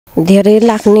धेरै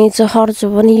लाग्ने छ खर्च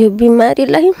पनि यो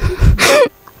बिमारीलाई।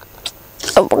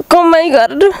 अब कमाइ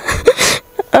गरेर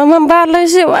आमा बालाई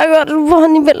सेवा गरेर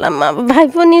बस्ने बेलामा भाइ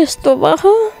पनि यस्तो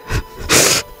भयो।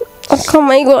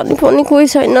 कमाइ गर्ने पनि कोही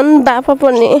छैनन्, बाबा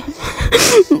पनि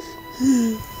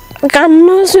कान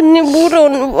नसुन्ने बुढो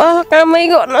हुनुभयो, कामै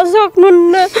गर्न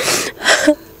सक्नुहुन्न।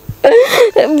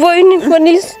 बहिनी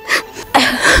पनि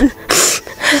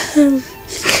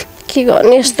के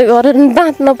गर्ने, यस्तो गरेर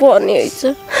बाँच्न पर्ने रहेछ।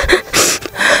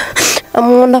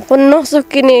 मलाई पनि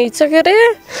नसकिने रहेछ के अरे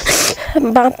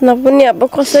बाँच्न पनि। अब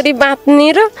कसरी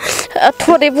बाँच्ने र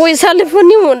थोरै पैसाले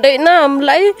पनि हुँदैन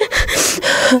हामीलाई,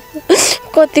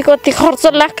 कति कति खर्च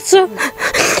लाग्छ।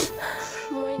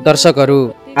 दर्शकहरू,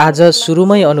 आज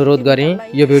सुरुमै अनुरोध गरेँ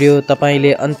यो भिडियो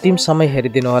तपाईँले अन्तिम समय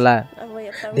हेरिदिनुहोला।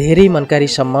 धेरै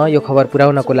मनकारीसम्म यो खबर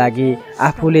पुर्याउनको लागि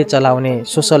आफूले चलाउने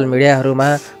सोसल मिडियाहरूमा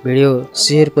भिडियो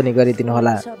सेयर पनि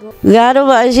गरिदिनुहोला। गाह्रो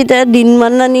भएपछि त दिन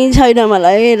भन्न नि छैन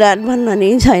मलाई, रात भन्न नि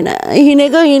छैन।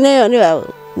 हिँडेको हिँडै हो नि बाबु,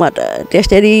 म त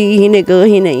त्यसरी हिँडेको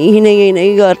हिँडै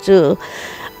गर्छु।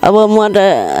 अब म त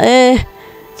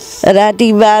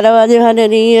राति 12 बजे भने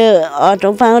नि यो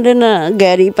अटो पाउँदैन,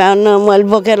 गाडी पाउन, मैले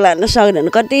बोकेर लान सक्दैन,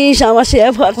 कति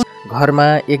समस्या पर्छ।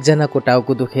 घरमा एकजनाको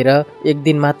टाउको दुखेर एक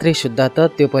दिन मात्रै सुत्दा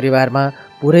त त्यो परिवारमा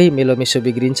पुरै मेलोमिसो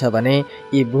बिग्रिन्छ भने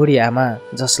यी बुढी आमा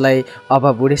जसलाई अब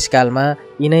बुढेसकालमा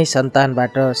यिनै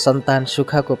सन्तानबाट सन्तान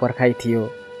सुखको पर्खाइ थियो,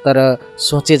 तर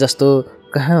सोचे जस्तो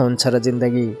कहाँ हुन्छ र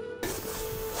जिन्दगी।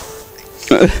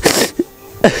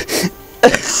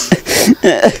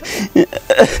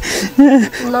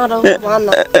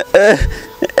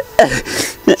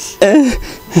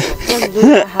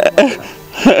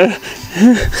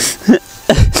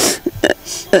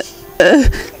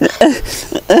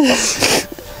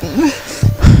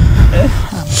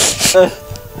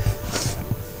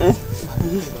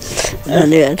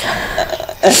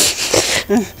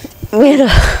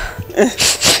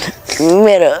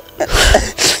 मेरो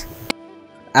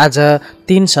आज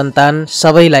 3 सन्तान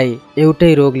सबैलाई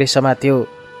एउटै रोगले समात्यो।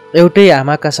 एउटै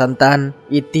आमाका सन्तान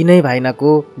यी तीनै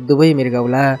भाइनाको दुवै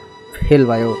मृगौला फेल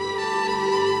भयो।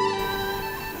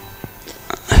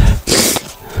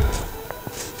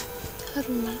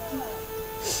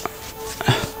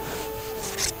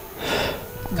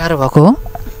 गाह्रो भएको हो?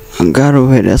 गाह्रो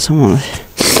भइरहेछ मलाई।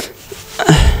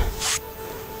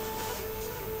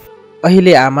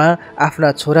 अहिले आमा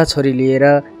आफ्ना छोराछोरी लिएर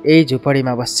यही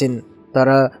झुपडीमा बस्छिन्, तर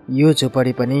यो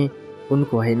झुपडी पनि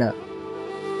उनको होइन।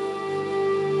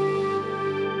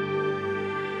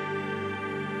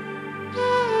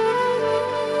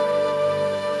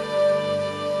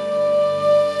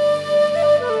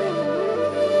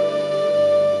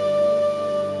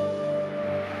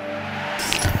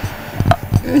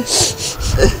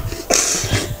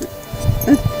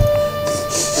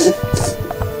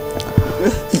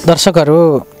 दर्शकहरू,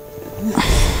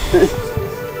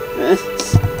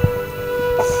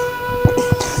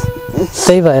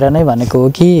 त्यही भएर नै भनेको हो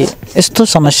कि यस्तो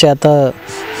समस्या त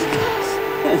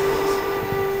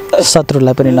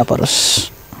शत्रुलाई पनि नपरोस्।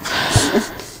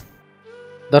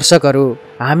 दर्शकहरू,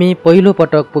 हामी पहिलो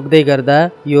पटक पुग्दै गर्दा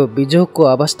यो बिजोगको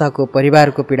अवस्थाको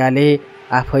परिवारको पीडाले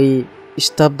आफै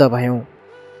स्तब्ध भयौँ।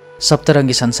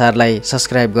 सप्तरङ्गी संसारलाई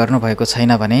सब्स्क्राइब गर्नुभएको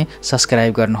छैन भने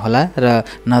सब्स्क्राइब गर्नुहोला र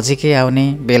नजिकै आउने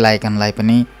बेल आइकनलाई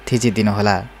पनि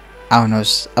थिचिदिनुहोला।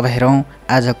 आउनुहोस् अब हेरौँ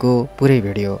आजको पुरै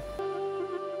भिडियो।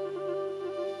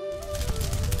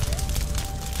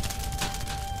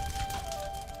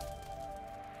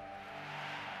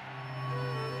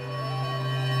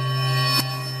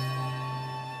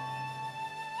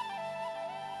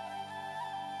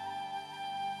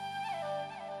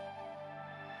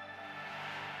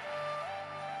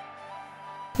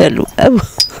 हेलो अब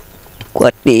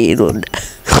कति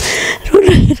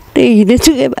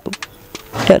हिँडेछु क्या बाबु।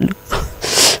 हेलो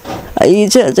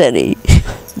हिजो चाहिँ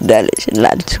डाइलेसन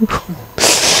लान्छु,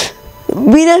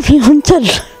 बिरामी हुन्छन्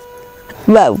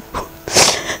बाबु।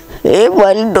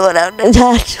 मैले डोराउन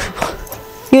झार्छु,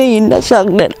 यो हिँड्न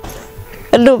सक्दैन।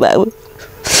 हेलो बाबु,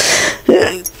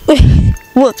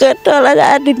 म तल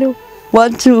जाँदिनु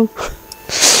भन्छु।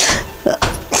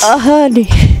 नि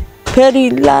फेरि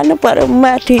लानु पर्यो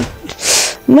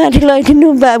माथि लैदिनु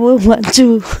बाबु भन्छु।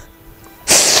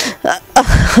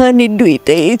 अनि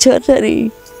दुइटै छोरी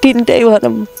तिनटै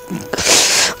भनौँ,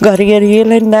 घरिघरि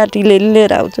यसलाई नातिले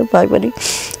लिएर आउँछ। भए पनि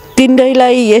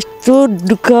तिनटैलाई यस्तो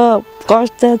दुःख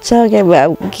कष्ट छ क्या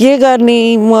बाबु, के गर्ने।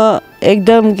 म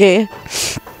एकदम के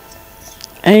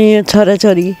यो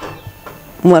छोराछोरी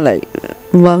मलाई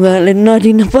भगवानले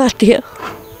नदिनु पर्थ्यो।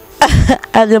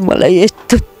 आज मलाई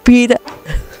यस्तो पीडा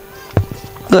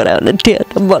गराउनु थियो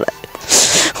त मलाई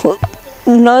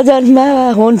नजरमा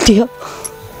हुन्थ्यो।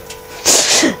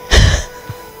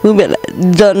 ऊ बेला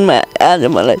जन्म आज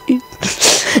मलाई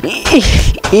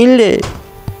यिनले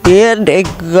हेरदेख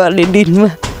गर्ने दिनमा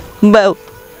बाउ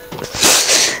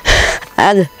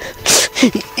आज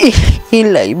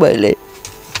यिनलाई मैले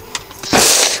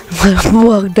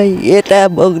बग्दै यता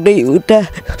बग्दै उता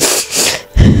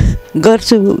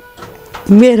गर्छु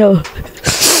मेरो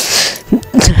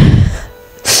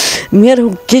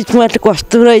किस्मत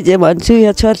कस्तो रहेछ भन्छु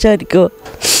यहाँ छोरछोरीको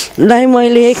लाई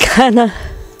मैले खाना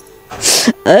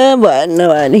भएन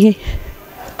भने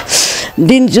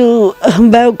दिन्छु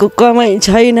बाउको कमाइ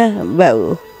छैन बाउ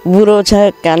बुढो छ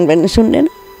कान पनि सुन्दैन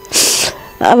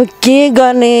अब के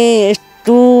गर्ने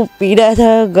यस्तो पीडा छ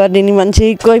गरिदिने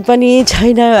मान्छे कोही पनि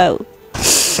छैन बाउ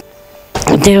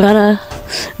त्यही भएर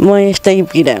म यस्तै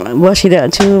पीडामा बसिरहेको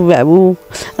छु बाबु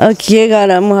अब के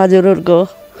गरौँ हजुरहरूको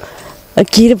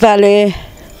कृपाले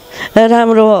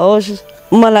राम्रो होस्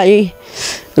मलाई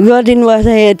गरिदिनु भएछ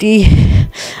यति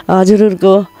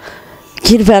हजुरहरूको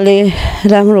कृपाले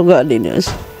राम्रो गरिदिनुहोस्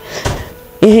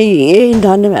यही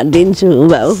धन्यवाद दिन्छु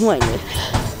बाबु मैले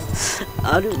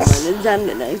अरू मैले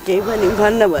जान्दैन केही पनि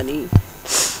भन्न भने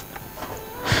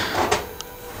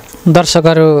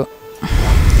दर्शकहरू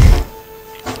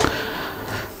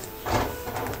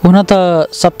हुन त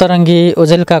सप्तरङ्गी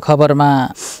ओझेलका खबरमा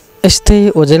यस्तै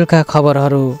ओझेलका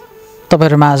खबरहरू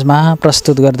तपाईहरु माझमा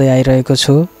प्रस्तुत गर्दै आइरहेको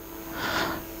छु।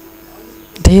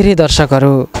 धेरै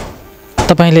दर्शकहरू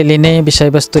तपाईले लिने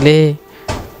विषयवस्तुले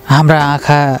हाम्रा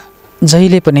आँखा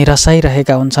जहिले पनि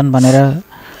रसाइरहेका हुन्छन् भनेर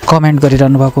कमेन्ट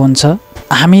गरिरहनु भएको हुन्छ।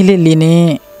 हामीले लिने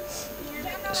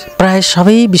प्राय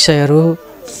सबै विषयहरू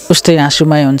उस्तै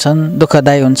आँसुमय हुन्छन्,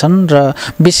 दुःखदायी हुन्छन् र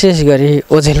विशेष गरी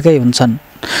ओझेलकै हुन्छन्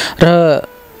र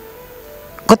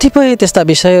कतिपय त्यस्ता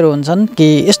विषयहरू हुन्छन् कि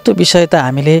यस्तो विषय त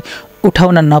हामीले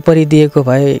उठाउन नपरिदिएको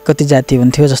भए कति जाति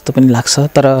हुन्थ्यो जस्तो पनि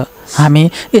लाग्छ। तर हामी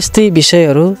यस्तै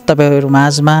विषयहरू तपाईहरु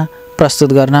माझमा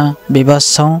प्रस्तुत गर्न विवश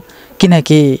छौं,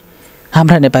 किनकि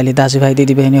हाम्रा नेपाली दाजुभाइ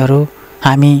दिदीबहिनीहरू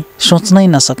हामी सोच्नै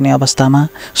नसक्ने अवस्थामा,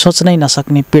 सोच्नै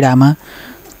नसक्ने पीडामा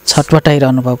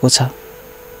छटपटाइरहनु भएको छ।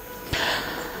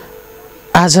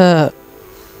 आज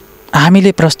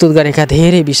हामीले प्रस्तुत गरेका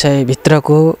धेरै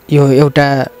विषयभित्रको यो एउटा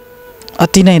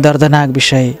अति नै दर्दनाक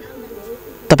विषय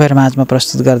तपाईहरु माझमा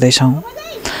प्रस्तुत गर्दैछौं।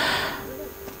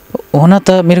 हुन त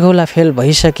मृगौला फेल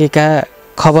भइसकेका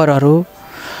खबरहरू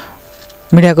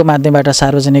मिडियाको माध्यमबाट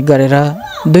सार्वजनिक गरेर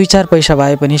 2-4 पैसा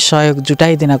भए पनि सहयोग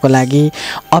जुटाइदिनको लागि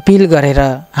अपिल गरेर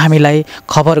हामीलाई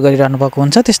खबर गरिरहनु भएको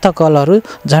हुन्छ। त्यस्ता कलहरू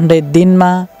झन्डै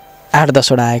दिनमा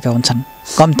 8-10 वटा आएका हुन्छन्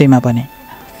कम्तीमा पनि।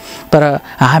 तर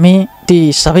हामी ती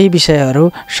सबै विषयहरू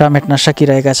समेट्न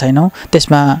सकिरहेका छैनौं।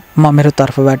 त्यसमा म मेरो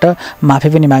तर्फबाट माफी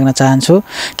पनि माग्न चाहन्छु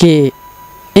कि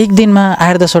एक दिनमा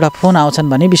 8-10 वटा फोन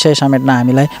आउँछन् भने विषय समेट्न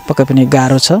हामीलाई पक्कै पनि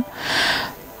गाह्रो छ।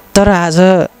 तर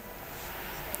आज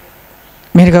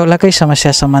मृगौलाकै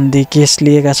समस्या सम्बन्धी केस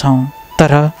लिएका छौं।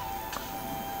 तर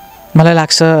मलाई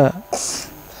लाग्छ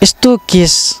यस्तो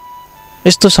केस,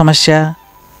 यस्तो समस्या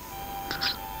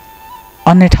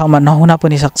अन्य ठाउँमा नहुन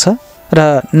पनि सक्छ र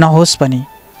नहोस् पनि।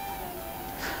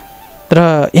 र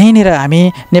यहीँनिर हामी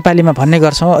नेपालीमा भन्ने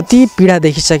गर्छौं, अति पीडा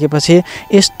देखिसकेपछि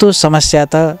यस्तो समस्या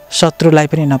त शत्रुलाई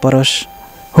पनि नपरोस्।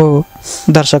 हो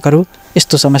दर्शकहरू,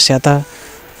 यस्तो समस्या त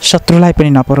शत्रुलाई पनि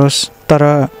नपरोस्। तर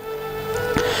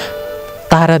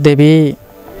तारादेवी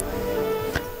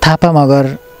थापा मगर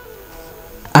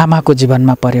आमाको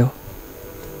जीवनमा पर्यो।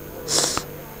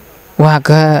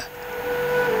 उहाँका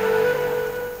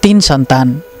 3 सन्तान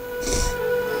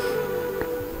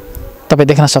तपाई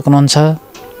देख्न सक्नुहुन्छ।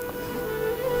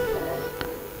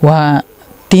 उहाँ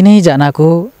 3 जनाको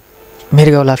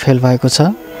मृगौला फेल भएको छ।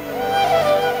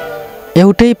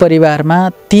 एउटै परिवारमा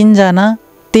 3 जना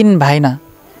 3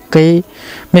 भाइनाकै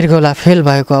मृगौला फेल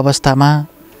भएको अवस्थामा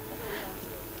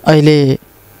अहिले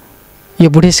यो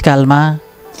बुढेसकालमा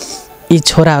यी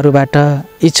छोराहरूबाट,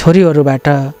 यी छोरीहरूबाट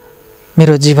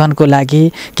मेरो जीवनको लागि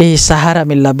केही सहारा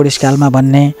मिल्ला बुढेसकालमा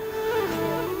भन्ने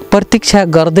प्रतीक्षा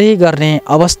गर्दै गर्ने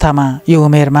अवस्थामा यो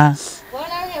उमेरमा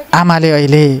आमाले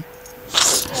अहिले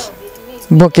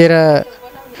बोकेर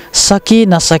सकी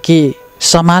नसकी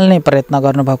सम्हाल्ने प्रयत्न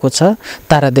गर्नुभएको छ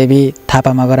तारादेवी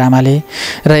थापा मगर आमाले।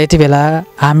 र यति बेला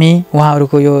हामी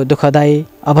उहाँहरूको यो दुःखदायी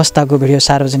अवस्थाको भिडियो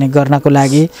सार्वजनिक गर्नको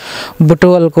लागि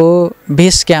बुटवलको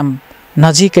बेस क्याम्प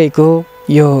नजिकैको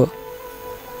यो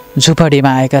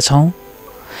झुपडीमा आएका छौं।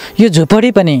 यो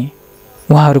झुपडी पनि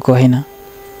उहाँहरूको होइन,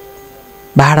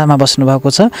 भाडामा बस्नुभएको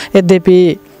छ। यद्यपि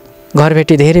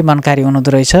घरबेटी धेरै मनकारी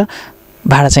हुनुहुँदो रहेछ,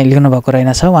 भाडा चाहिँ लिनुभएको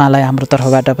रहेनछ। उहाँलाई हाम्रो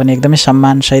तर्फबाट पनि एकदमै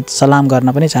सम्मानसहित सलाम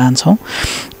गर्न पनि चाहन्छौँ।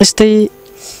 यस्तै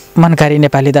मनकारी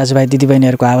नेपाली दाजुभाइ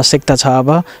दिदीबहिनीहरूको आवश्यकता छ अब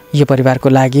यो परिवारको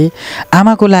लागि।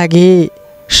 आमाको लागि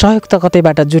सहयोग त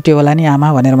कतैबाट जुट्यो होला नि आमा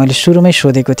भनेर मैले सुरुमै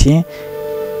सोधेको थिएँ।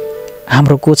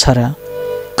 हाम्रो को छ र,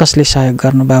 कसले सहयोग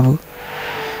गर्नु बाबु?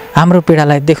 हाम्रो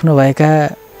पीडालाई देख्नुभएका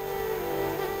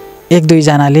 1-2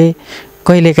 जनाले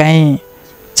कहिलेकाहीँ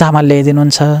चामल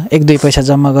ल्याइदिनुहुन्छ, 1-2 पैसा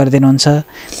जम्मा गरिदिनुहुन्छ,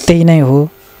 त्यही नै हो,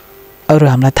 अरू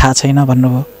हामीलाई थाहा छैन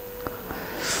भन्नुभयो।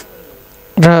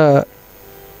 र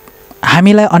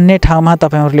हामीलाई अन्य ठाउँमा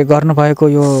तपाईँहरूले गर्नुभएको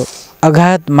यो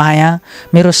अगाध माया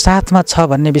मेरो साथमा छ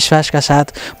भन्ने विश्वासका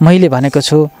साथ मैले भनेको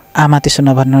छु, आमा त्यसो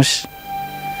नभन्नुहोस्,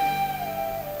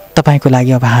 तपाईँको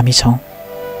लागि अब हामी छौँ।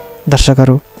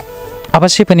 दर्शकहरू,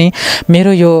 अवश्य पनि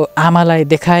मेरो यो आमालाई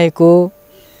देखाएको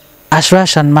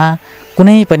आश्वासनमा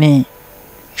कुनै पनि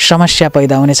समस्या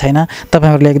पैदा हुने छैन।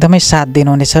 तपाईँहरूले एकदमै साथ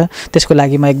दिनुहुनेछ, त्यसको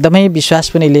लागि म एकदमै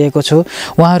विश्वास पनि लिएको छु।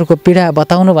 उहाँहरूको पीडा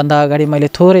बताउनुभन्दा अगाडि मैले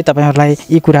थोरै तपाईँहरूलाई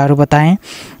यी कुराहरू बताएँ।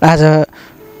 आज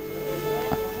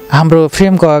हाम्रो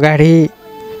फ्रेमको अगाडि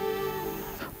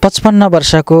 55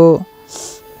 वर्षको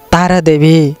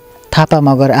तारादेवी थापा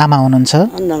मगर आमा हुनुहुन्छ।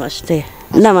 नमस्ते।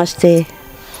 नमस्ते।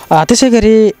 त्यसै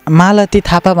गरी मालती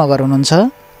थापा मगर हुनुहुन्छ।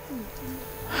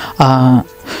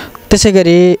 त्यसै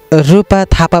गरी रूपा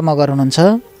थापा मगर हुनुहुन्छ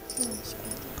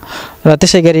र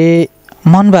त्यसै गरी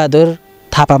मनबहादुर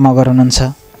थापा मगर हुनुहुन्छ।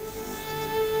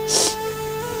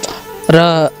 र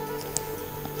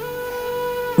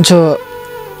जो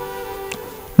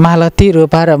मालती,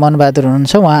 रूपा र मनबहादुर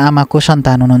हुनुहुन्छ उहाँ आमाको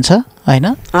सन्तान हुनुहुन्छ होइन?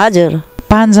 हजुर।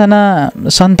 5 जना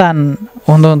सन्तान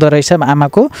हुँदो रहेछ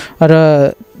आमाको, र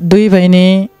 2 बहिनी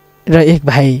र 1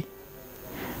 भाइ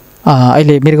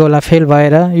अहिले मृगौला फेल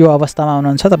भएर यो अवस्थामा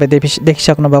हुनुहुन्छ, तपाईँ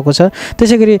देखिसक्नु भएको छ।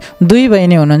 त्यसै गरी 2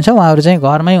 बहिनी हुनुहुन्छ, उहाँहरू चाहिँ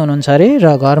घरमै हुनुहुन्छ अरे,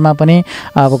 र घरमा पनि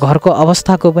अब घरको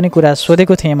अवस्थाको पनि कुरा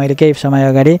सोधेको थिएँ मैले केही समय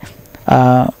अगाडि।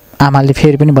 आमाले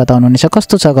फेरि पनि बताउनुहुनेछ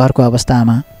कस्तो छ घरको अवस्था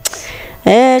आमा?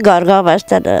 घरको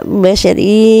अवस्था त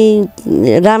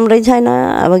बेसरी राम्रै छैन,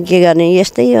 अब के गर्ने,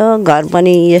 यस्तै हो। घर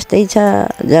पनि यस्तै छ,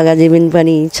 जग्गा जमिन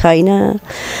पनि छैन,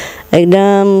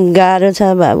 एकदम गाह्रो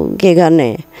छ बाबु, के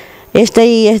गर्ने।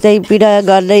 यस्तै पीडा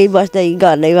गर्दै बस्दै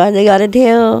गरेको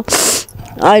थियो।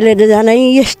 अहिले त झनै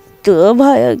यस्तो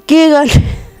भयो, के गर्ने।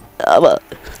 अब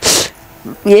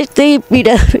यस्तै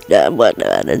पीडा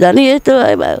भन्दा झन् यस्तो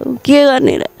भयो बाबु, के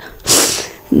गर्ने र।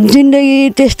 जिन्दगी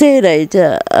त्यस्तै रहेछ।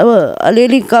 अब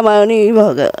अलिअलि कमाउने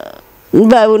भएको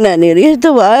बाबु नानीहरू यस्तो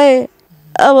भए,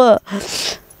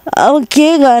 अब के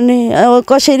गर्ने, अब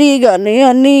कसरी गर्ने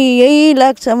अनि यही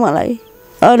लाग्छ मलाई।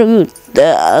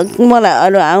 मलाई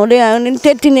अरू आउने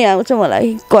त्यति नै आउँछ मलाई,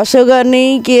 कसो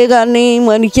गर्ने, के गर्ने,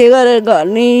 मैले के गरेर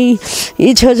गर्ने,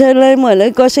 यी छोराछोरीलाई मैले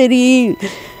कसरी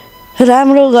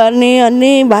राम्रो गर्ने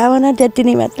अन्ने भावना त्यति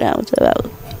नै मात्र आउँछ बाबु।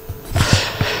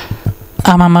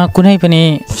 आमामा कुनै पनि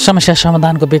समस्या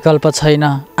समाधानको विकल्प छैन।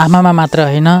 आमामा मात्र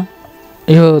होइन,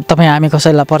 यो तपाईँ हामी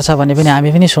कसैलाई पर्छ भने पनि हामी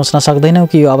पनि सोच्न सक्दैनौँ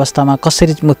कि यो अवस्थामा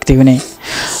कसरी मुक्ति हुने।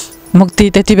 मुक्ति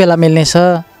त्यति बेला मिल्नेछ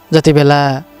जति बेला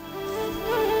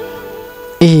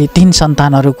यी 3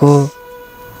 सन्तानहरूको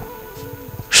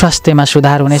स्वास्थ्यमा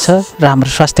सुधार हुनेछ र हाम्रो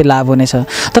स्वास्थ्य लाभ हुनेछ।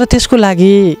 तर त्यसको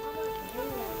लागि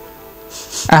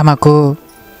आमाको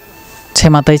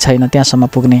क्षमतै छैन त्यहाँसम्म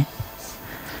पुग्ने।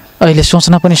 अहिले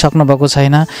सोच्न पनि सक्नुभएको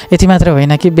छैन। यति मात्र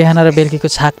होइन कि बिहान र बेलुकीको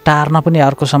छाक टार्न पनि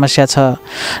अर्को समस्या छ।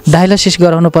 डायलिसिस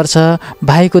गराउनुपर्छ,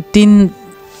 भाइको 3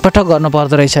 पटक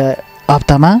गर्नुपर्दो रहेछ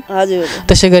हप्तामा। हजुर।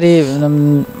 त्यसै गरी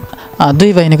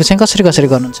 2 बहिनीको चाहिँ कसरी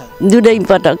गर्नुहुन्छ? 2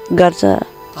 पटक गर्छ।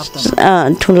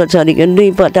 ठुलो छोरीको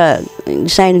 2 पटक,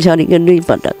 सानो छोरीको 2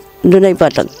 पटक, 2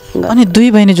 पटक। अनि 2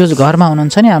 बहिनी जो घरमा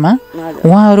हुनुहुन्छ नि आमा,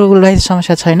 उहाँहरूलाई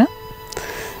समस्या छैन?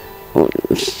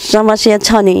 समस्या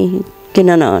छ नि,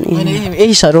 किन नहुने।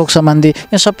 यही रोग सम्बन्धी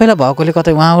यो सबैलाई भएकोले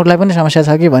कतै उहाँहरूलाई पनि समस्या छ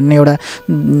कि भन्ने एउटा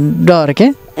डर के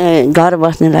घर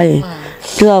बस्नेलाई।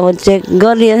 त्यो अब चेक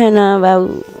गरिएको छैन बाबु,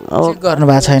 अब गर्नु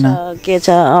भएको छैन के छ।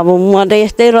 अब म त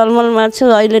यस्तै रलमलमा छु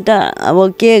अहिले त। अब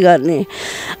के गर्ने,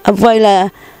 अब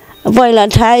पहिला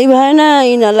थाहै भएन,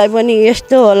 यिनीहरूलाई पनि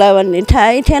यस्तो होला भन्ने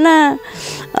थाहै थिएन।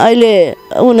 अहिले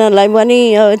उनीहरूलाई पनि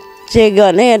चेक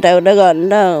गर्ने यताउता गर्ने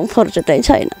त फुर्सदै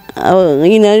छैन। अब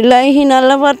यिनीहरूलाई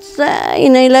हिँड्न पर्छ,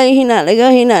 यिनीहरूलाई हिँडालेको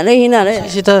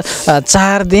त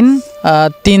 4 दिन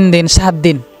 3 दिन 7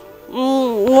 दिन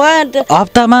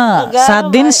हप्तामा 7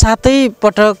 दिन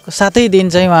 7 दिन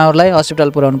चाहिँ उहाँहरूलाई हस्पिटल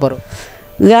पुर्याउनु पर्यो।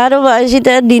 गाह्रो भएपछि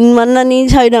त दिन भन्न नि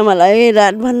छैन मलाई,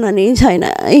 रात भन्न नि छैन।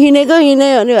 हिँडेको हिँडे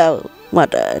हो नि बाबु, म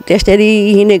त त्यसरी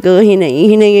हिँडेको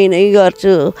हिँडेकै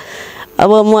गर्छु।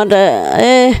 अब म त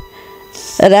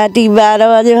राति 12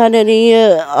 बजे भने नि यो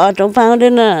अटो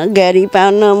पाउँदैन, गाडी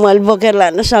पाउन, मैले बोकेर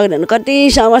लान सक्दैन,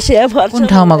 कति समस्या पर्छ। कुन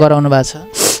ठाउँमा गराउनु भएको छ?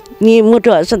 यहीँ मुटु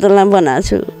अस्पतालमा बनाएको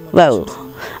छु बाबु,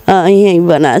 यहीँ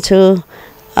बनाएको छु।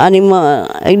 अनि म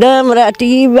एकदम राति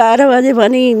 12 बजे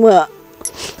पनि म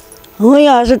वहीँ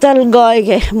अस्पताल गएँ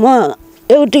के म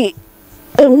एउटी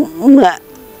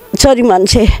छोरी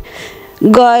मान्छे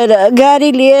गएर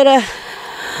गाडी लिएर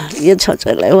यो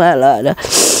छोरीलाई उहाँ लगाएर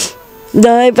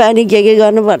दबाई पानी के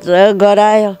गर्नुपर्छ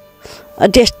गरायो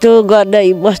त्यस्तो गर्दै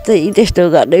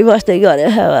बस्दै गरे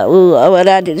ऊ अब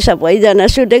राति सबैजना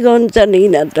सुतेको हुन्छन्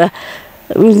यिनीहरू त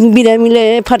बिरामीले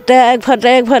फटाक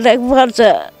पर्छ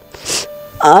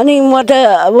अनि म त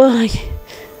अब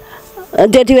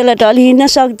त्यति बेला त अलि हिँड्न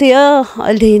सक्थ्यो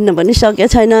अहिले हिँड्न पनि सकेको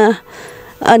छैन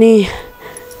अनि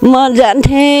म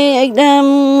जान्थेँ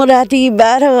एकदम राति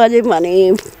 12 बजे भने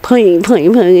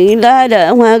फुइ लाएर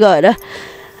उहाँ गएर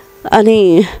अनि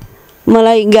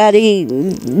मलाई गाडी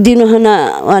दिनुहुन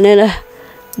भनेर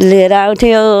लिएर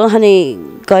आउँथ्यो अनि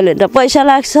कहिले त पैसा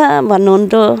लाग्छ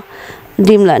भन्नुहुन्थ्यो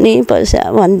दिउँला नि पैसा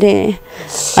भन्थेँ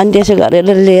अनि त्यसो गरेर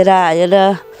लिएर आएर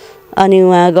अनि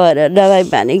उहाँ गएर दबाई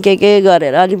पानी के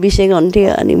गरेर अलि बिसेको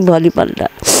हुन्थ्यो अनि भोलिपल्ट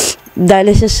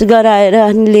डायलिसिस गराएर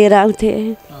अनि लिएर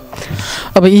आउँथेँ।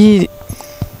 अब यी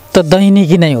त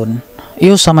दैनिकी नै हुन्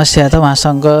यो समस्या त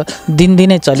उहाँसँग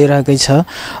दिनदिनै चलिरहेकै छ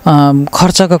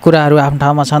खर्चका कुराहरू आफ्नो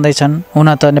ठाउँमा छँदैछन् हुन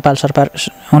त नेपाल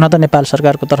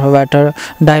सरकारको तर्फबाट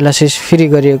डायलिसिस फ्री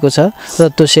गरिएको छ र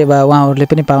त्यो सेवा उहाँहरूले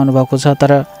पनि पाउनुभएको छ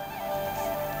तर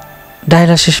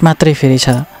डायलिसिस मात्रै फ्री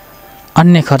छ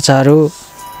अन्य खर्चहरू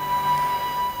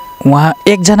उहाँ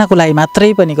एकजनाको लागि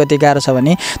मात्रै पनि कति गाह्रो छ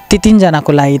भने ती 3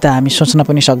 जनाको लागि त हामी सोच्न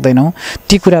पनि सक्दैनौँ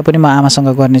ती कुरा पनि म आमासँग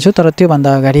गर्नेछु तर त्योभन्दा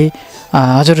अगाडि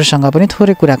हजुरसँग पनि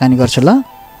थोरै कुराकानी गर्छु ल।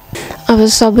 अब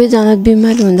सबैजना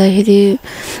बिमारी हुँदाखेरि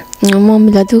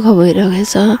मम्मीलाई दुःख भइरहेको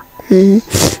छ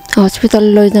हस्पिटल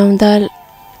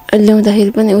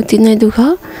ल्याउँदाखेरि पनि उति नै दुःख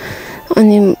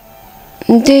अनि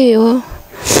त्यही हो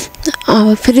अब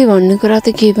फ्री भन्ने कुरा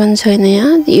त केही पनि छैन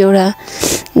यहाँ एउटा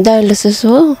डायलिसिस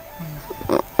हो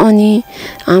अनि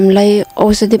हामीलाई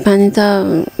औषधि पानी त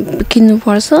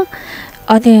किन्नुपर्छ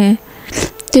अनि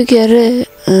त्यो के अरे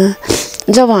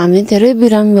जब हामी धेरै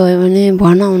बिरामी भयो भने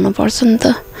भर्ना हुनुपर्छ नि त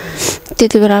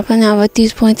त्यति बेला पनि अब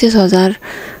 30-35 हजार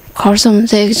खर्च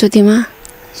हुन्छ एकचोटिमा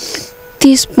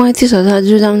 30-35 हजार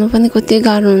जुझाउनु पनि कति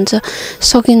गाह्रो हुन्छ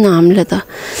सकिन्न हामीले त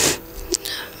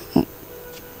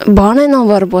भर्नै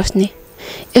नभएर बस्ने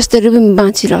यस्तरी पनि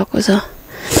बाँचिरहेको छ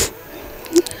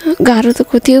गाह्रो त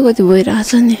कति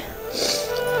भइरहेछ नि।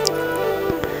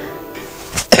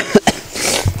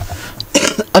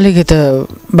 अलिकति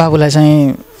बाबुलाई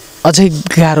चाहिँ अझै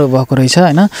गाह्रो भएको रहेछ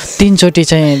होइन 3 चोटि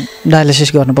चाहिँ डायलिसिस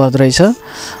गर्नुपर्दो रहेछ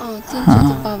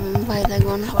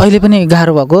अहिले पनि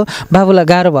गाह्रो भएको बाबुलाई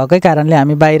गाह्रो भएकै कारणले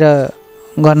हामी बाहिर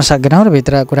गर्न सकेनौँ र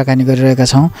भित्र कुराकानी गरिरहेका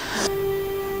छौँ।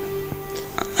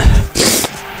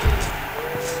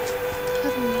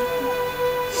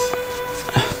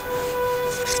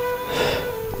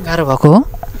 गाह्रो भएको हो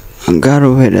गाह्रो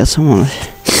भइरहेछ मलाई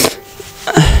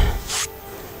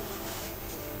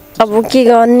अब के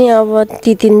गर्ने अब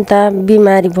ती 3टा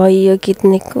बिमारी भइयो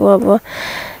किडनीको अब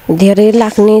धेरै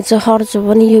लाग्ने छ खर्च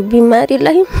पनि यो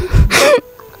बिमारीलाई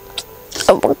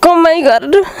अब कमाइ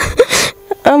गरेर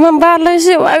आमा बालाई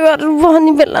सेवा गरेर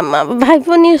बस्ने बेलामा अब भाइ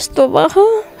पनि यस्तो भयो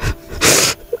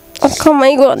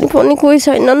कमाइ गर्ने पनि कोही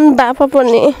छैनन् बाबा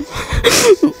पनि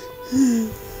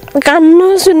कान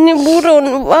नसुन्ने बुढो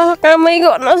हुनुभयो कामै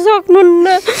गर्न सक्नुहुन्न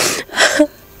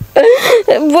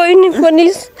बहिनी पनि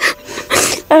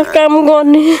काम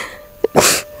गर्ने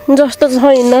जस्तो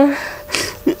छैन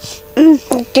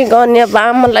के गर्ने अब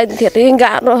आमालाई धेरै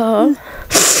गाह्रो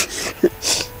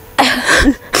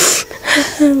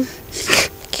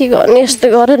के गर्ने यस्तो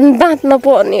गरेर बाँच्न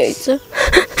पर्ने रहेछ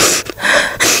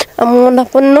मलाई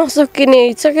पनि नसकिने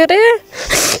रहेछ के अरे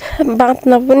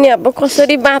बाँच्न पनि अब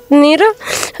कसरी बाँच्ने र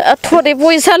थोरै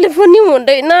पैसाले पनि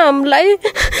हुँदैन हामीलाई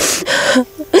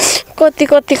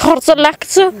कति खर्च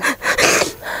लाग्छ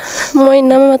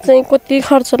महिनामा चाहिँ कति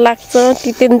खर्च लाग्छ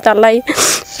ती 3टालाई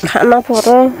खाना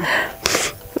पर्यो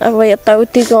अब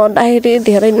यताउति गर्दाखेरि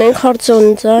धेरै नै खर्च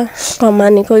हुन्छ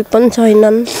कमाने कोही पनि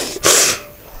छैनन्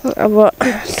अब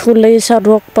ठुलै छ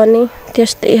रोग पनि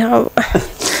त्यस्तै हो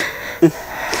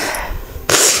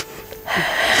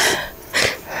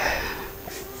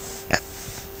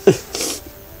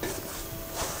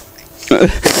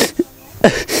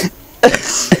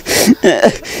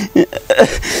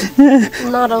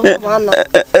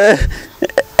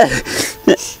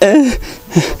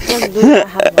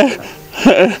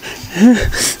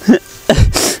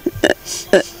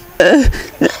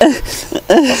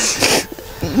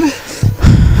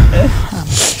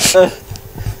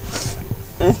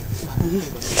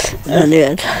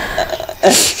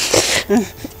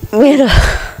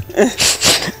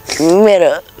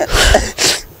मेरो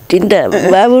 3टा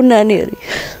बाबु नानीहरू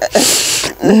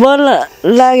बल्ल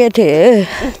लागेको थिएँ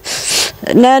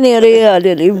नानीहरू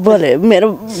अलिअलि बोले मेरो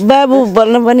बाबु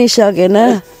बोल्न पनि सकेन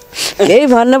केही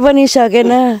भन्न पनि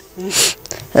सकेन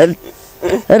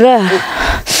र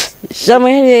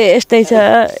समय यस्तै छ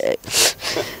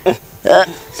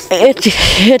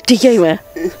यतिकैमा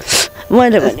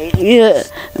मैले भने यो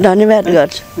धन्यवाद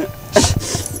गर्छु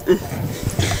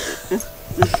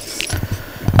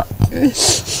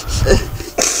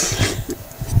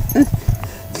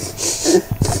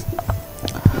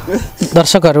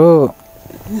दर्शकहरू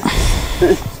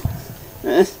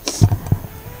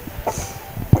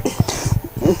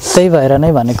त्यही भएर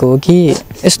नै भनेको हो कि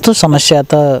यस्तो समस्या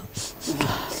त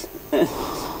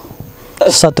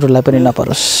शत्रुलाई पनि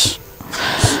नपरोस्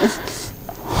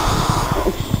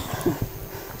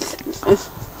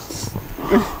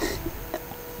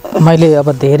मैले अब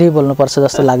धेरै बोल्नुपर्छ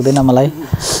जस्तो लाग्दैन मलाई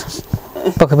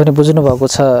पक्कै पनि बुझ्नु भएको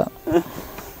छ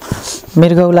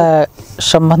मृगौला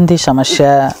सम्बन्धी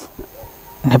समस्या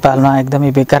नेपालमा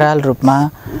एकदमै बेकराल रूपमा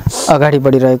अगाडि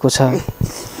बढिरहेको छ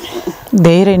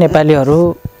धेरै नेपालीहरू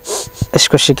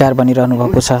यसको शिकार बनिरहनु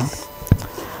भएको छ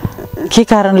के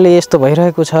कारणले यस्तो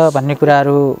भइरहेको छ भन्ने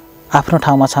कुराहरू आफ्नो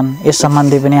ठाउँमा छन् यस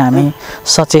सम्बन्धी पनि हामी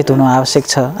सचेत हुनु आवश्यक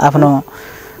छ आफ्नो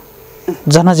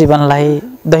जनजीवनलाई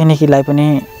दैनिकीलाई पनि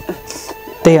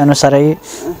त्यही अनुसारै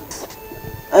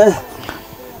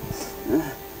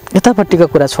यतापट्टिको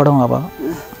कुरा छोडौँ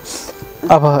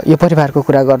अब यो परिवारको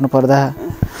कुरा गर्नुपर्दा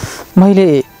मैले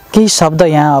केही शब्द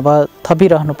यहाँ अब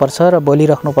थपिरहनुपर्छ र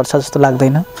बोलिराख्नुपर्छ जस्तो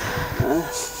लाग्दैन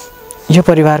यो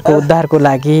परिवारको उद्धारको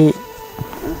लागि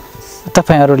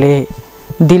तपाईहरूले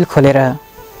दिल खोलेर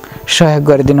सहयोग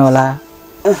गरिदिनु होला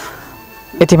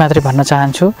यति मात्रै भन्न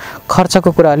चाहन्छु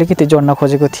खर्चको कुरा अलिकति जोड्न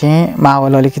खोजेको थिएँ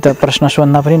माहौल अलिकति प्रश्न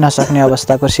सोध्न पनि नसक्ने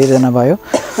अवस्थाको सिर्जना भयो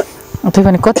त्यही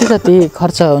पनि कति कति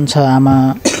खर्च हुन्छ आमा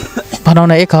भनौँ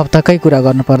न एक हप्ताकै कुरा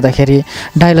गर्नुपर्दाखेरि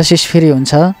डायलिसिस फ्री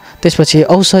हुन्छ त्यसपछि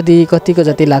औषधि कतिको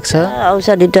जति लाग्छ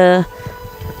औषधि त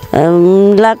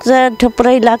लाग्छ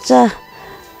थुप्रै लाग्छ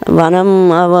भनौँ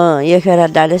अब यखेर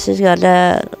डायलिसिस गर्दा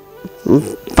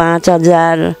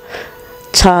 5,000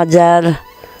 6,000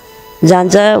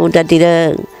 जान्छ उतातिर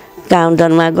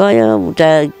काउन्टरमा गयो उता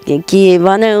के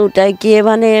भने उता के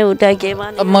भने उता के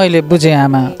भने मैले बुझेँ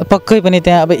आमा पक्कै पनि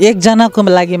त्यहाँ अब एकजनाको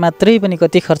लागि मात्रै पनि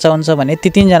कति खर्च हुन्छ भने ती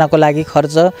तीनजनाको लागि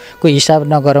खर्चको हिसाब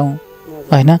नगरौँ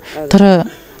होइन तर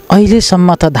अहिलेसम्म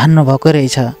त धान्नु भएको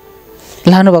रहेछ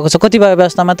लानुभएको छ कतिपय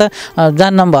अवस्थामा त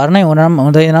जान्न भर नै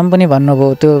हुँदैन पनि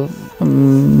भन्नुभयो त्यो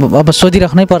अब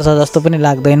सोधिराख्नै पर्छ जस्तो पनि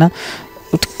लाग्दैन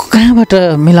कहाँबाट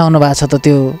मिलाउनु भएको छ त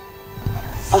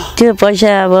त्यो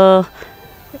पैसा अब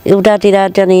एउटातिर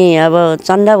त नि अब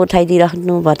चन्दा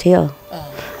उठाइदिइराख्नु भएको थियो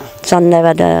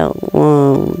चन्दाबाट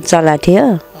चलाएको थियो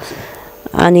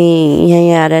अनि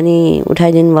यहीँ आएर नि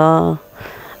उठाइदिनु भयो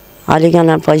अलिकन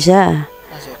पैसा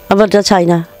अब त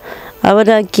छैन अब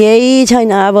त केही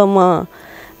छैन अब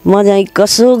म चाहिँ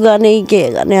कसो गर्ने के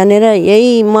गर्ने भनेर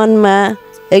यही मनमा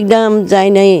एकदम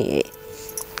चाहिँ नै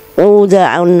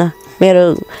आउन्न मेरो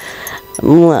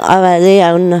आवाजै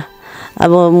आउन्न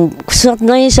अब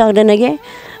सोच्नै सक्दैन के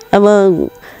अब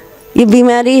यो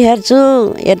बिमारी हेर्छु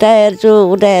यता हेर्छु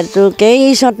उता हेर्छु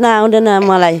केही सोच्न आउँदैन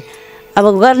मलाई अब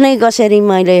गर्ने कसरी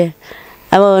मैले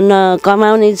अब न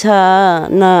कमाउने छ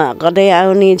न कतै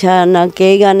आउने छ न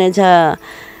केही गर्ने छ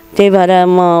त्यही भएर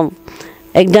म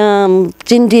एकदम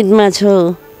चिन्तितमा छु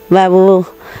बाबु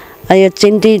यो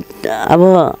चिन्तित अब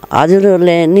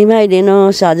हजुरहरूले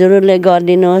निभाइदिनुहोस् हजुरहरूले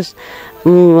गरिदिनुहोस्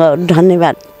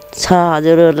धन्यवाद छ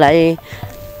हजुरहरूलाई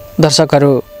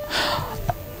दर्शकहरू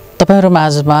तपाईहरु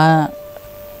माझमा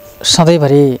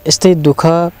सधैँभरि यस्तै दुःख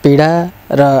पीडा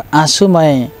र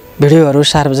आँसुमय भिडियोहरू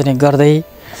सार्वजनिक गर्दै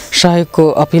सहयोगको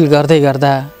अपिल गर्दै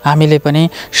गर्दा हामीले पनि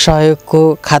सहयोगको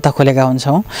खाता खोलेका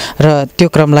हुन्छौँ र त्यो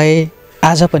क्रमलाई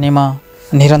आज पनि म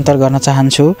निरन्तर गर्न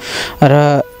चाहन्छु र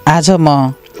आज म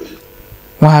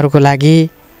उहाँहरूको लागि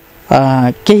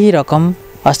केही रकम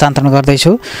हस्तान्तरण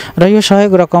गर्दैछु र यो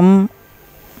सहयोग रकम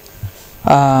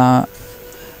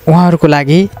उहाँहरूको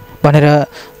लागि भनेर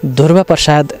ध्रुव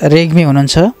प्रसाद रेग्मी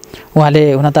हुनुहुन्छ उहाँले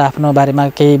हुन त आफ्नो बारेमा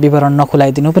केही विवरण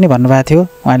नखुलाइदिनु पनि भन्नुभएको थियो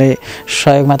उहाँले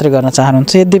सहयोग मात्रै गर्न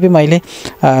चाहनुहुन्छ यद्यपि मैले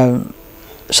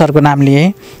सरको नाम लिए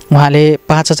उहाँले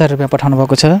 5,000 रुपैयाँ पठाउनु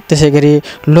भएको छ त्यसैगरी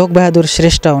लोकबहादुर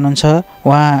श्रेष्ठ हुनुहुन्छ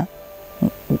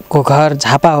उहाँको घर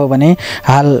झापा हो भने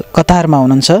हाल कतारमा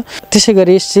हुनुहुन्छ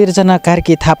त्यसैगरी सिर्जना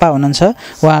कार्की थापा हुनुहुन्छ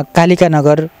उहाँ कालिका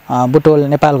नगर बुटवल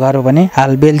नेपाल घर हो भने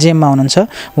हाल बेल्जियममा हुनुहुन्छ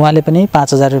उहाँले पनि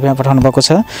 5,000 रुपैयाँ पठाउनु भएको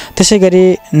छ त्यसैगरी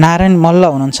नारायण मल्ल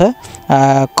हुनुहुन्छ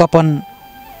कपन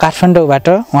काठमाडौँबाट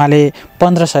उहाँले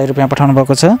 1,500 रुपैयाँ पठाउनु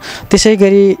भएको छ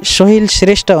त्यसैगरी सोहिल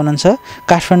श्रेष्ठ हुनुहुन्छ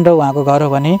काठमाडौँ उहाँको घर हो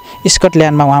भने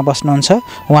स्कटल्यान्डमा उहाँ बस्नुहुन्छ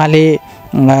उहाँले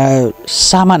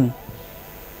सामान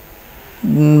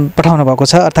पठाउनु भएको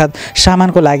छ, अर्थात्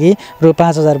सामानको लागि रु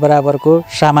 5,000 बराबरको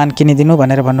सामान किनिदिनु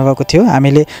भनेर भन्नुभएको थियो।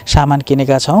 हामीले सामान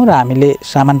किनेका छौँ र हामीले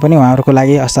सामान पनि उहाँहरूको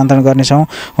लागि हस्तान्तरण गर्नेछौँ।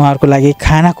 उहाँहरूको लागि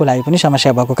खानाको लागि पनि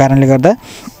समस्या भएको कारणले गर्दा।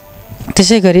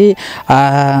 त्यसै गरी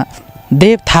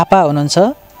देव थापा हुनुहुन्छ,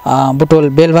 बुटोल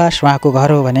बेलवास उहाँको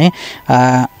घर हो भने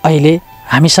अहिले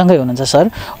हामीसँगै हुनुहुन्छ सर।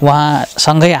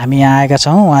 उहाँसँगै हामी यहाँ आएका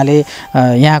छौँ। उहाँले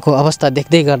यहाँको अवस्था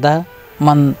देख्दै गर्दा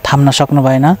मन थाम्न सक्नु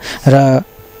भएन र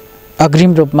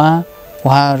अग्रिम रूपमा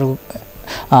उहाँहरू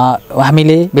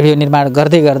हामीले भिडियो निर्माण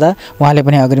गर्दै गर्दा उहाँले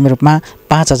पनि अग्रिम रूपमा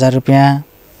 5,000 रुपियाँ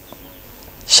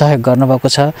सहयोग गर्नुभएको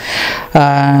छ।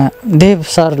 देव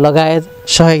सर लगायत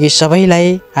सहयोगी सबैलाई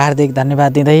हार्दिक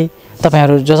धन्यवाद दिँदै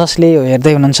तपाईहरू जसले यो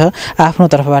हेर्दै हुनुहुन्छ आफ्नो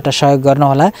तर्फबाट सहयोग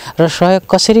गर्नुहोला र सहयोग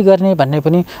कसरी गर्ने भन्ने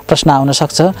पनि प्रश्न आउन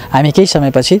सक्छ। हामी केही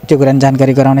समयपछि त्यो कुरा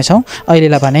जानकारी गराउनेछौँ।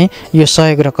 अहिलेलाई भने यो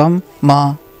सहयोग रकम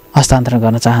म हस्तान्तरण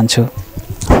गर्न चाहन्छु।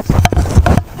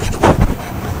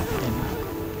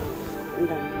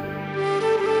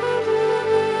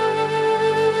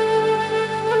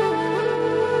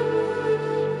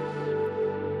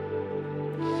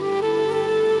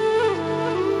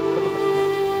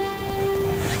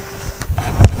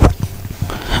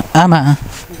 आमा,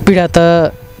 पीडा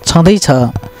त छँदैछ।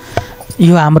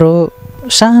 यो हाम्रो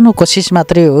सानो कोसिस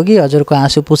मात्रै हो कि हजुरको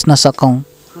आँसु पुस्न सकौँ।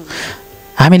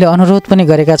 हामीले अनुरोध पनि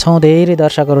गरेका छौँ धेरै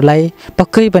दर्शकहरूलाई,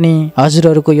 पक्कै पनि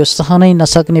हजुरहरूको यो सहनै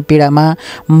नसक्ने पीडामा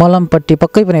मलमपट्टि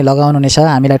पक्कै पनि लगाउनु नै छ।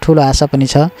 हामीलाई ठुलो आशा पनि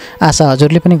छ। आशा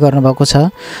हजुरले पनि गर्नुभएको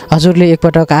छ। हजुरले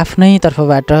एकपटक आफ्नै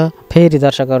तर्फबाट फेरि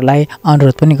दर्शकहरूलाई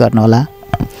अनुरोध पनि गर्नुहोला।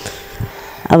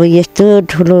 अब यस्तो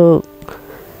ठुलो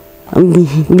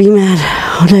बिमार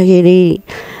हुँदाखेरि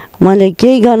मैले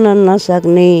केही गर्न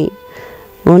नसक्ने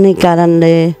हुने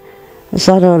कारणले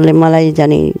सरहरूले मलाई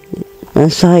जाने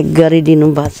सहयोग गरिदिनु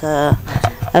भएको छ।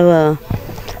 अब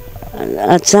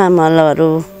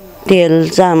चामलहरू, तेल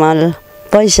चामल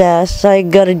पैसा सहयोग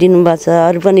गरिदिनु भएको छ।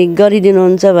 अरू पनि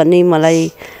गरिदिनुहुन्छ भन्ने मलाई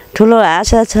ठुलो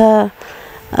आशा छ।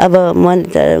 अब मैले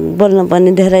त बोल्न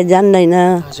पनि धेरै जान्दैन।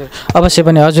 अवश्य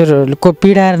पनि हजुरको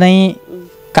पीडा नै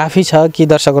काफी छ कि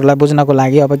दर्शकहरूलाई बुझ्नको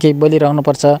लागि अब केही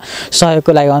बोलिरहनुपर्छ,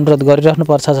 सहयोगको लागि अनुरोध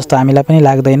गरिरहनुपर्छ जस्तो हामीलाई पनि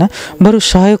लाग्दैन। बरु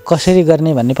सहयोग कसरी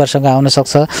गर्ने भन्ने प्रसङ्ग आउन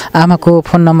सक्छ। आमाको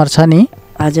फोन नम्बर छ नि?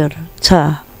 हजुर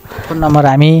छ। फोन नम्बर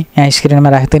हामी यहाँ स्क्रिनमा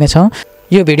राख्दै नै छौँ।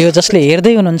 यो भिडियो जसले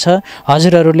हेर्दै हुनुहुन्छ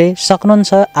हजुरहरूले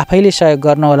सक्नुहुन्छ आफैले सहयोग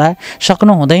गर्नुहोला।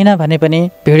 सक्नु हुँदैन भने पनि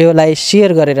भिडियोलाई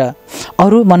सेयर गरेर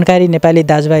अरू मनकारी नेपाली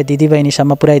दाजुभाइ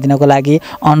दिदीबहिनीसम्म पुर्याइदिनको लागि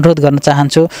अनुरोध गर्न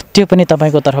चाहन्छु। त्यो पनि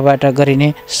तपाईँको तर्फबाट गरिने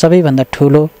सबैभन्दा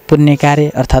ठुलो पुण्य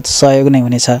कार्य अर्थात् सहयोग नै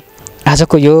हुनेछ।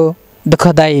 आजको यो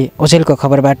दुःखदायी ओझेलको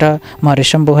खबरबाट म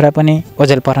रेशम बोहरा पनि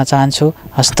ओझेल पर्न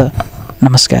चाहन्छु। हस्त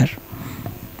नमस्कार।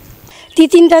 ती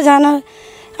 3जना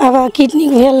अब किडनी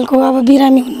फेलको अब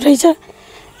बिरामी हुनु रहेछ।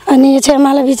 अनि यो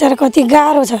छेमालाई बिचरा कति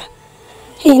गाह्रो छ।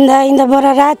 हिँड्दा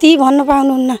बरा राति भन्न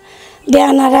पाउनुहुन्न।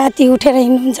 बिहान राति उठेर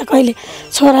हिँड्नुहुन्छ, कहिले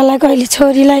छोरालाई कहिले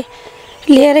छोरीलाई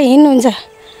लिएर हिँड्नुहुन्छ।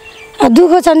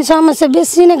 दुःख छ नि, समस्या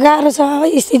बेसी नै गाह्रो छ। अब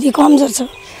स्थिति कमजोर छ,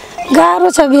 गाह्रो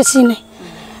छ बेसी नै।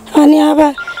 अनि अब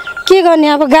के गर्ने,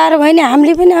 अब गाह्रो भयो नि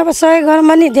हामीले पनि अब सहयोग गरौँ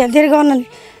भने धेरै गर्न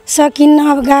सकिन्न।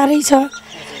 अब गाह्रै छ।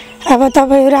 अब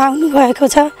तपाईँहरू आउनुभएको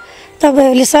छ,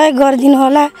 तपाईँहरूले सहयोग गरिदिनु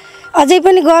होला। अझै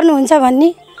पनि गर्नुहुन्छ भन्ने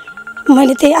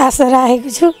मैले त्यही आशा राखेको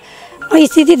छु।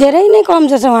 स्थिति धेरै नै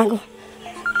कमजोर छ उहाँको।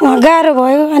 उहाँ गाह्रो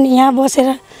भयो अनि यहाँ बसेर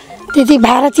त्यति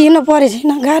भाडा तिर्नु परेको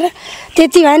छैन। गाह्रो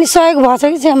त्यति भयो नि सहयोग भएछ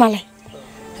कि चाहिँ मलाई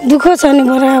दुःख छ नि।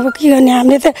 बरु अब के गर्ने,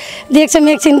 हामीले त देख्छौँ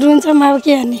एकछिन रुन्छौँ, अब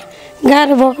के गर्ने,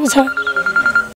 गाह्रो भएको छ।